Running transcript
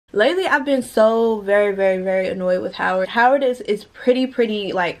Lately, I've been so very annoyed with Howard. Howard is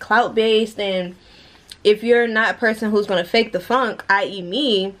pretty like clout based, and if you're not a person who's gonna fake the funk, i.e.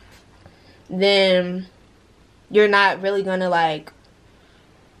 me, then you're not really gonna like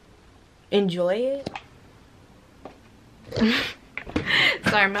enjoy it.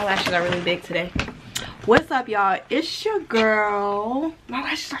 Sorry, my lashes are really big today. What's up, y'all? It's your girl. My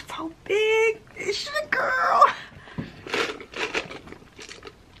lashes are so big. It's your girl.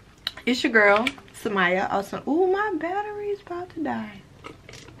 It's your girl, Samaya. Also, ooh, my battery's about to die.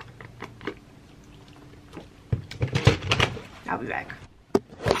 I'll be back.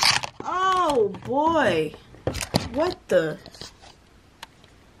 Oh boy, what the?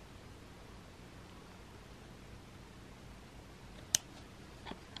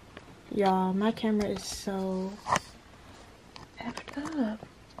 Y'all, my camera is so effed up.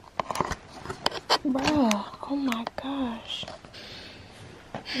 Bro, oh my gosh.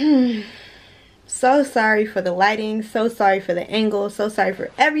 So sorry for the lighting, so sorry for the angle, so sorry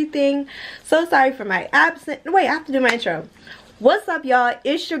for everything, so sorry for my absence. Wait, I have to do my intro. What's up, y'all?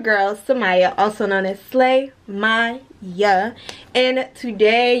 It's your girl Samaya, also known as Slaymiyayt, and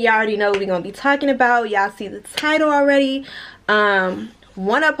today y'all already know what we're gonna be talking about. Y'all see the title already.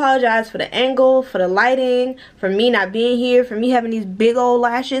 Want to apologize for the angle, for the lighting, for me not being here, for me having these big old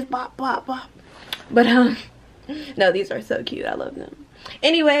lashes, bop bop bop. But no, these are so cute. I love them.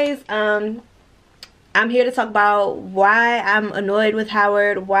 Anyways, I'm here to talk about why I'm annoyed with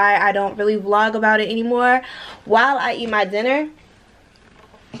Howard, why I don't really vlog about it anymore while I eat my dinner,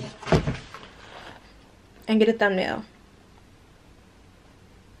 and get a thumbnail.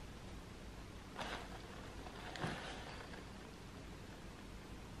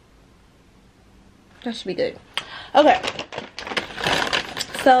 That should be good. Okay,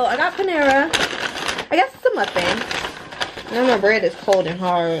 so I got Panera. I guess it's a muffin. I know my bread is cold and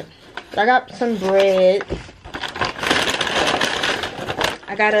hard. But I got some bread.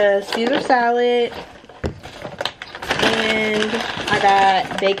 I got a Caesar salad. And I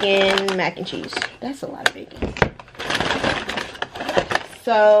got bacon, mac and cheese. That's a lot of bacon.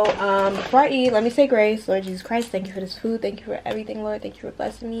 So, before I eat, let me say grace. Lord Jesus Christ, thank you for this food. Thank you for everything, Lord. Thank you for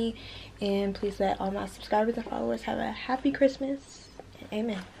blessing me. And please let all my subscribers and followers have a happy Christmas.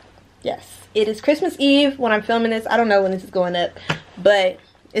 Amen. Yes, it is Christmas Eve when I'm filming this. I don't know when this is going up, but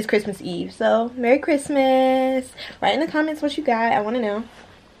it's Christmas Eve. So, Merry Christmas. Write in the comments what you got. I want to know.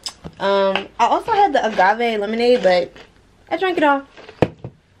 I also had the agave lemonade, but I drank it all.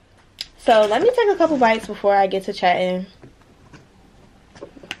 So, let me take a couple bites before I get to chatting.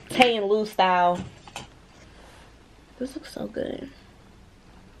 Tay and Lou style. This looks so good.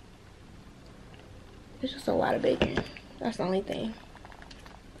 It's just a lot of bacon. That's the only thing.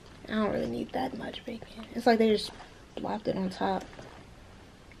 I don't really need that much bacon. It's like they just plopped it on top.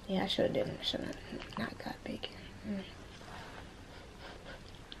 Yeah, I should have didn't. I should have not got bacon.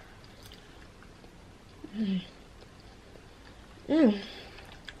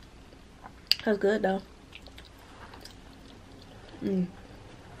 That's good though.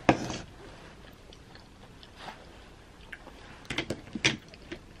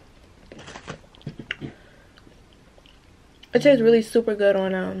 It tastes really super good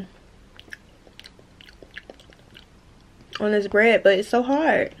on this bread, but it's so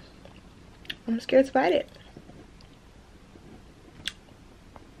hard. I'm scared to bite it.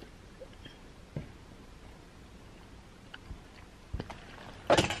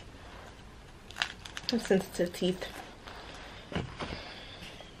 I have sensitive teeth,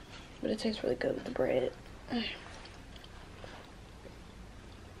 but it tastes really good with the bread.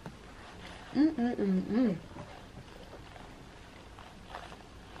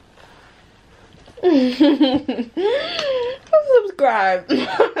 Subscribe.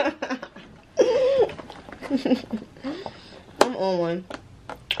 I'm on one.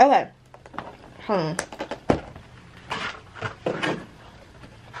 Okay. Hold on.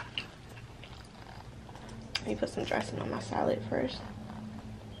 Let me put some dressing on my salad first.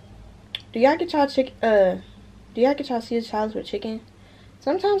 Do y'all get y'all Caesar salads with chicken?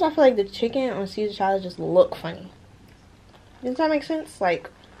 Sometimes I feel like the chicken on Caesar salads just look funny. Does that make sense? Like,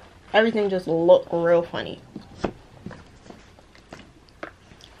 everything just look real funny.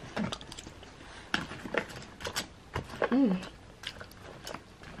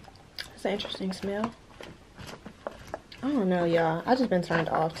 That's an interesting smell. I don't know, y'all. I just been turned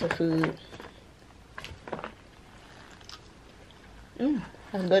off to food.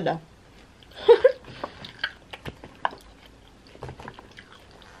 That's good though.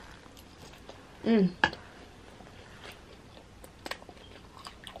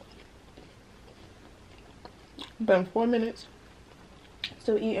 Been 4 minutes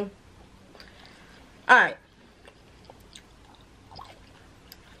Still eating. Alright.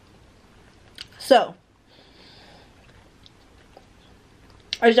 So,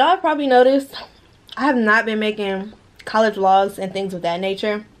 as y'all probably noticed, I have not been making college vlogs and things of that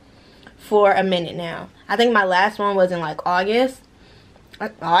nature for a minute now. I think my last one was in like August.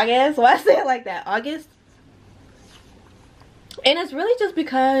 August? Why I say it like that? August? And it's really just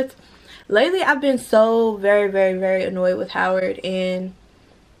because lately I've been so very annoyed with Howard, and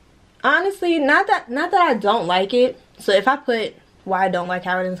honestly, not that I don't like it. So if I put why I don't like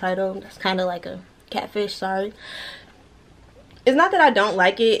Howard in the title, that's kind of like a catfish, sorry. It's not that I don't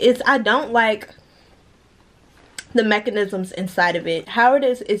like it, it's I don't like the mechanisms inside of it. Howard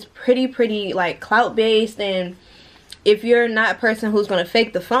is pretty like clout based, and if you're not a person who's gonna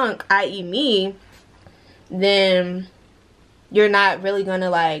fake the funk, i.e. me, then you're not really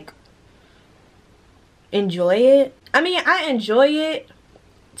gonna like enjoy it. I mean, I enjoy it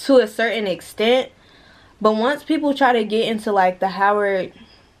to a certain extent, but once people try to get into like the Howard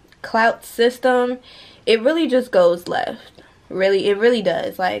clout system, it really just goes left. Really, it really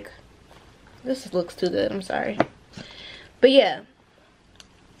does. Like, this looks too good, I'm sorry. But yeah,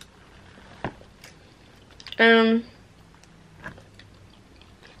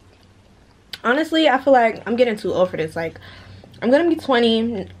 honestly, I feel like I'm getting too old for this. Like, I'm gonna be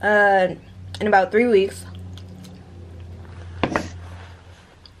 20 in about 3 weeks,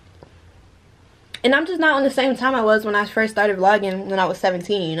 and I'm just not on the same time I was when I first started vlogging when I was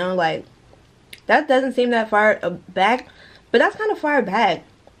 17, you know? Like, that doesn't seem that far back, but that's kind of far back.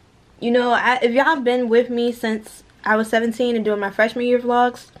 You know, if y'all been with me since I was 17 and doing my freshman year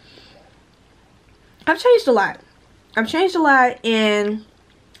vlogs, I've changed a lot. I've changed a lot, and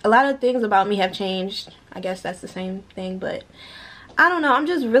a lot of things about me have changed. I guess that's the same thing, but I don't know. I'm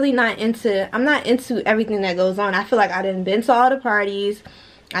just really not into, I'm not into everything that goes on. I feel like I done been to all the parties.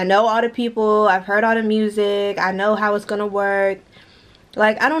 I know all the people. I've heard all the music. I know how it's gonna work.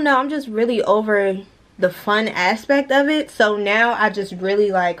 Like, I don't know. I'm just really over the fun aspect of it. So now I just really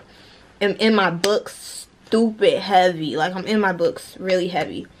like am in my books stupid heavy. Like, I'm in my books really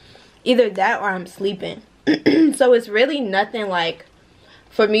heavy. Either that or I'm sleeping. So it's really nothing like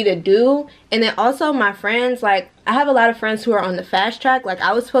for me to do. And then also my friends, like, I have a lot of friends who are on the fast track like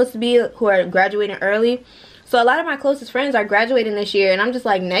I was supposed to be, who are graduating early. So a lot of my closest friends are graduating this year, and I'm just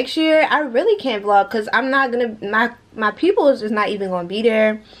like, next year I really can't vlog because I'm not gonna, my people is just not even gonna be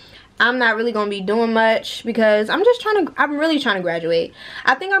there. I'm not really gonna be doing much because I'm really trying to graduate.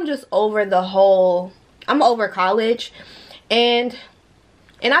 I think I'm just over the whole, I'm over college, and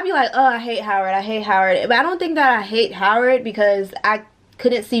I'd be like, oh, I hate Howard. But I don't think that I hate Howard because I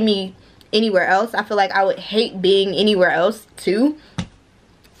couldn't see me anywhere else. I feel like I would hate being anywhere else too.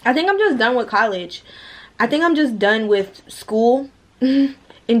 I think I'm just done with college. I think I'm just done with school in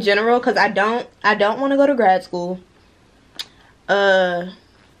general, because I don't want to go to grad school. Yeah,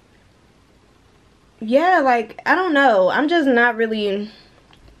 like, I don't know. I'm not really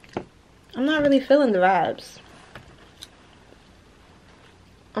feeling the vibes.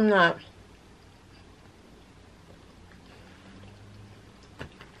 I'm not.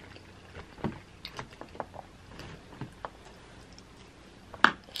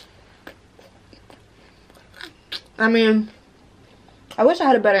 I mean, I wish I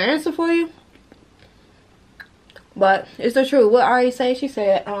had a better answer for you, but it's the truth. What R.i.p say? She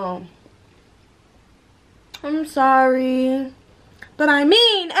said, I'm sorry, but I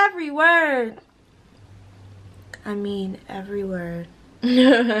mean every word. I mean every word.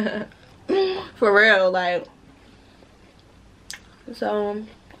 For real, like, so,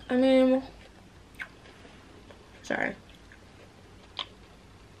 I mean, sorry.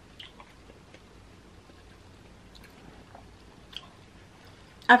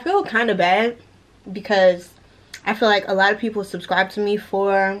 I feel kind of bad because I feel like a lot of people subscribe to me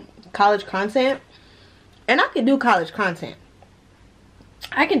for college content, and I can do college content.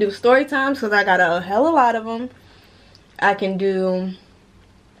 I can do story times because I got a hell of a lot of them. I can do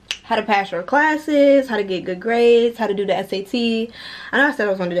how to pass your classes, how to get good grades, how to do the SAT. I know I said I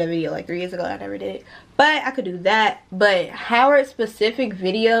was going to do that video like 3 years ago. I never did it. But I could do that. But Howard specific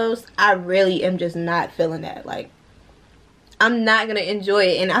videos, I really am just not feeling that. Like, I'm not going to enjoy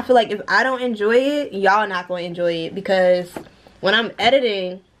it. And I feel like if I don't enjoy it, y'all not going to enjoy it. Because when I'm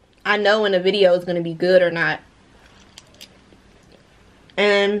editing, I know when a video is going to be good or not.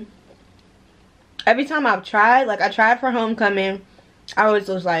 And every time I've tried, like I tried for homecoming, I always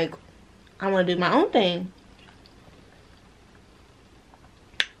was like, I want to do my own thing.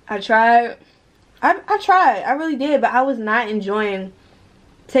 I tried, I really did, but I was not enjoying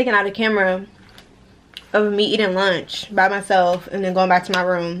taking out a camera of me eating lunch by myself and then going back to my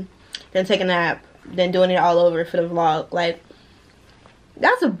room, then taking a nap, then doing it all over for the vlog. Like,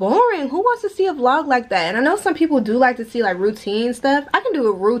 that's boring. Who wants to see a vlog like that? And I know some people do like to see like routine stuff. I can do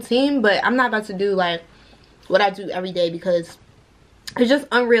a routine, but I'm not about to do like what I do every day because it's just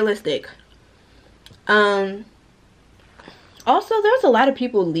unrealistic. Also, there's a lot of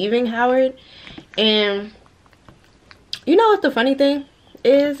people leaving Howard, and you know what the funny thing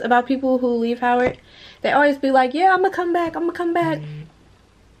is about people who leave Howard? They always be like, yeah, I'm gonna come back, I'm gonna come back.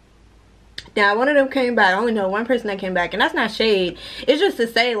 Now, one of them came back. I only know one person that came back, and that's not shade. It's just to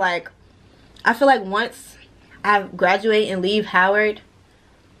say, like, I feel like once I graduate and leave Howard,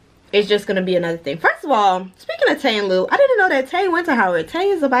 it's just gonna be another thing. First of all, speaking of Tay and Lou, I didn't know that Tay went to Howard. Tay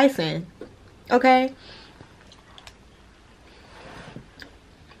is a bison, okay?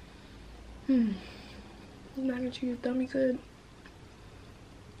 Mac and cheese done me good.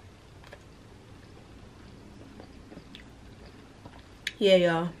 Yeah,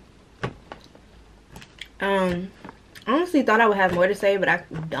 y'all. I honestly thought I would have more to say, but I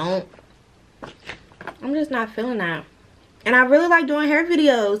don't. I'm just not feeling that. And I really like doing hair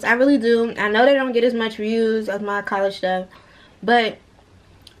videos. I really do. I know they don't get as much views as my college stuff, but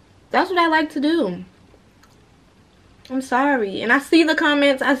that's what I like to do. I'm sorry. And I see the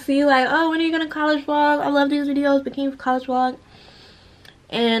comments. I see like, oh, when are you gonna college vlog? I love these videos, bikini for college vlog.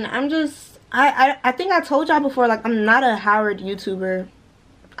 And I'm just, I think I told y'all before, like, I'm not a Howard YouTuber.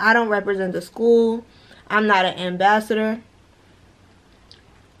 I don't represent the school. I'm not an ambassador.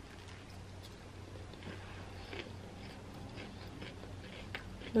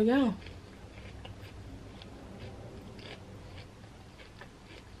 But yeah.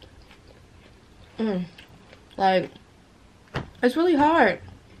 Like, it's really hard.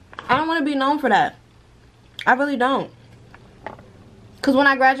 I don't want to be known for that. I really don't. Because when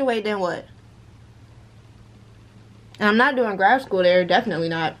I graduate, then what? And I'm not doing grad school there. Definitely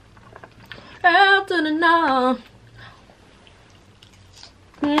not. After the no.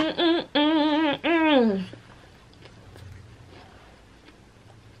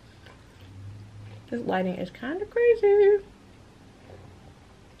 This lighting is kind of crazy.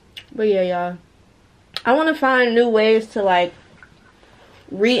 But yeah, y'all. I want to find new ways to like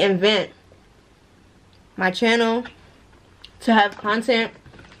reinvent my channel to have content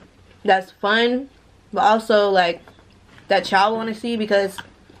that's fun, but also like that y'all want to see, because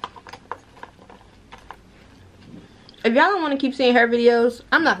if y'all don't want to keep seeing her videos,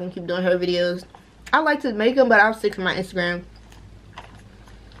 I'm not gonna keep doing her videos. I like to make them, but I'll stick to my Instagram.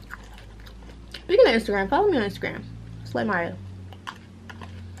 Speaking of Instagram, follow me on Instagram, slaymiyayt.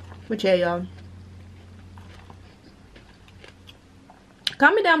 But yeah, y'all,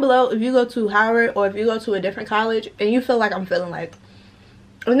 comment down below if you go to Howard or if you go to a different college and you feel like I'm feeling like.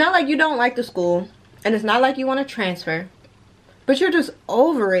 It's not like you don't like the school, and it's not like you want to transfer, but you're just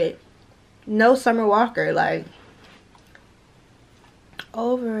over it. No Summer Walker, like,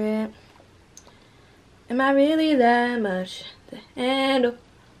 over it. Am I really that much to handle?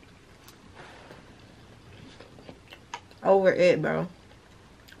 Over it, bro.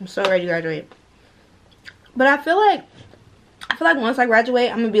 I'm so ready to graduate. But I feel like once I graduate,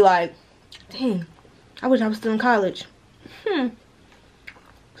 I'm gonna be like, dang, I wish I was still in college.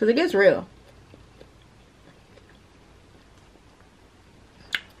 Because it gets real.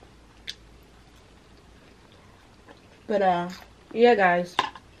 But yeah, guys,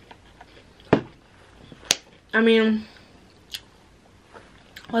 I mean,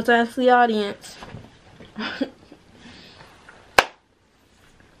 let's ask the audience.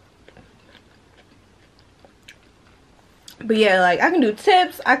 But yeah, like, I can do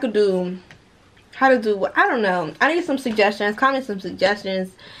tips. I could do how to do what, I don't know. I need some suggestions. Comment some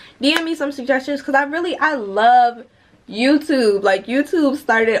suggestions. DM me some suggestions, because I love YouTube. Like, YouTube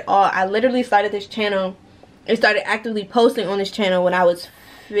started it all. I literally started this channel and started actively posting on this channel when I was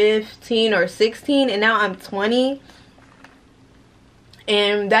 15 or 16, and now I'm 20.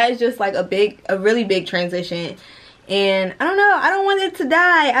 And that is just like a really big transition. And I don't know. I don't want it to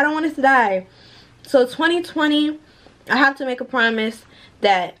die. I don't want it to die. So 2020, I have to make a promise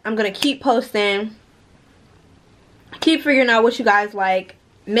that I'm going to keep posting, keep figuring out what you guys like,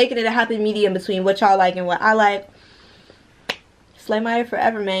 making it a happy medium between what y'all like and what I like. Slaymiyayt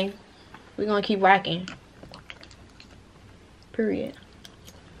forever, man. We're going to keep rocking. Period.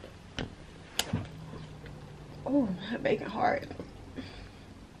 Oh, that bacon hard.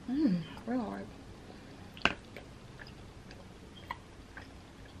 Real hard.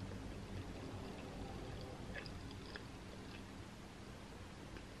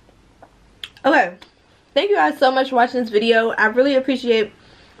 Okay, thank you guys so much for watching this video. I really appreciate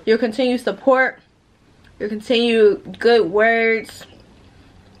your continued support. your continued good words,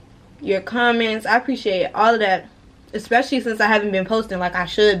 your comments. I appreciate all of that, especially since I haven't been posting like I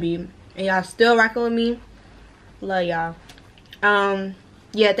should be, and y'all still rocking with me. Love y'all.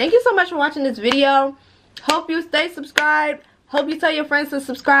 Yeah, thank you so much for watching this video. Hope you stay subscribed. Hope you tell your friends to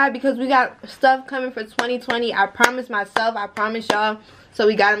subscribe, because we got stuff coming for 2020. I promise myself, I promise y'all. So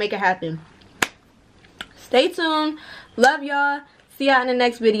we gotta make it happen. Stay tuned. Love y'all. See y'all in the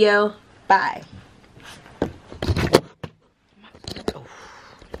next video. Bye.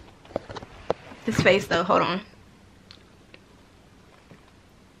 This face though, hold on.